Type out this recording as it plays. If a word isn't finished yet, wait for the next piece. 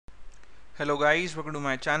Hello guys, welcome to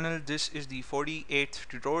my channel. This is the 48th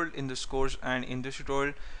tutorial in this course, and in this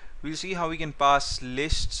tutorial we'll see how we can pass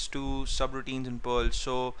lists to subroutines in Perl.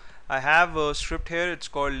 So I have a script here, it's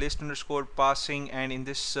called list underscore passing, and in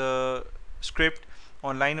this script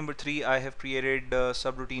on line number 3 I have created a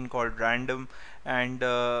subroutine called random, and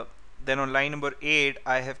then on line number 8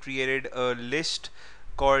 I have created a list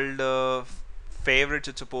called favorites.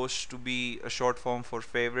 It's supposed to be a short form for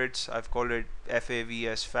favorites. I've called it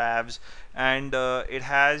FAVs, favs, and it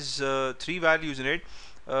has three values in it.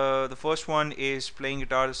 The first one is playing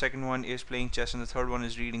guitar, the second one is playing chess, and the third one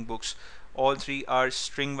is reading books. All three are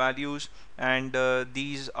string values, and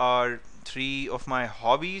these are three of my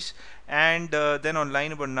hobbies. And then on line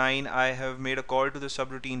number 9 I have made a call to the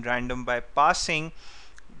subroutine random by passing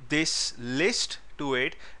this list to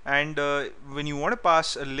it. And when you want to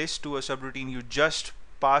pass a list to a subroutine, you just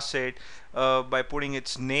pass it by putting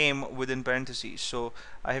its name within parentheses. So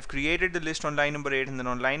I have created the list on line number 8, and then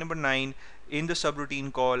on line number 9 in the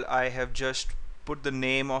subroutine call I have just put the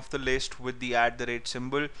name of the list with the @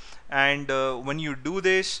 symbol. And when you do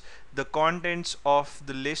this, the contents of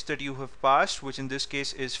the list that you have passed, which in this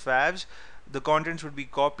case is favs, the contents would be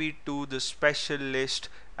copied to the special list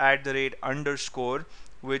 @_,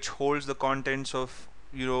 which holds the contents of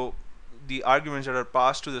the arguments that are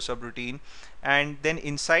passed to the subroutine. And then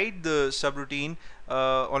inside the subroutine,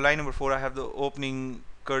 on line number 4 I have the opening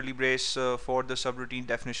curly brace for the subroutine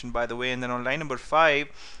definition, by the way. And then on line number 5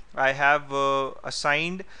 I have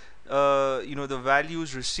assigned the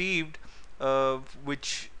values received,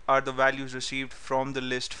 which are the values received from the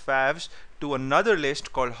list favs, to another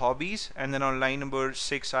list called hobbies. And then on line number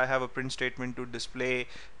 6 I have a print statement to display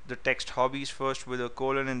the text hobbies first with a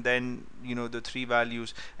colon, and then the three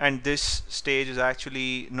values. And this stage is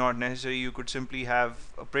actually not necessary. You could simply have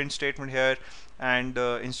a print statement here, and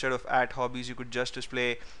instead of @hobbies you could just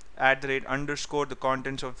display @_, the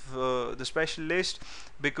contents of the special list,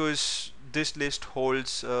 because this list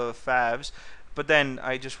holds favs. But then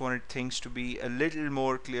I just wanted things to be a little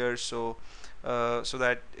more clear, so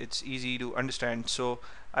that it's easy to understand. So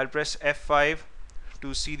I'll press F5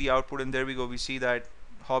 to see the output, and there we go. We see that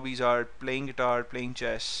hobbies are playing guitar, playing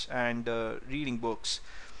chess, and reading books.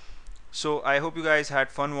 So I hope you guys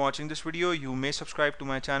had fun watching this video. You may subscribe to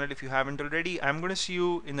my channel if you haven't already. I'm gonna see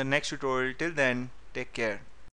you in the next tutorial. Till then, take care.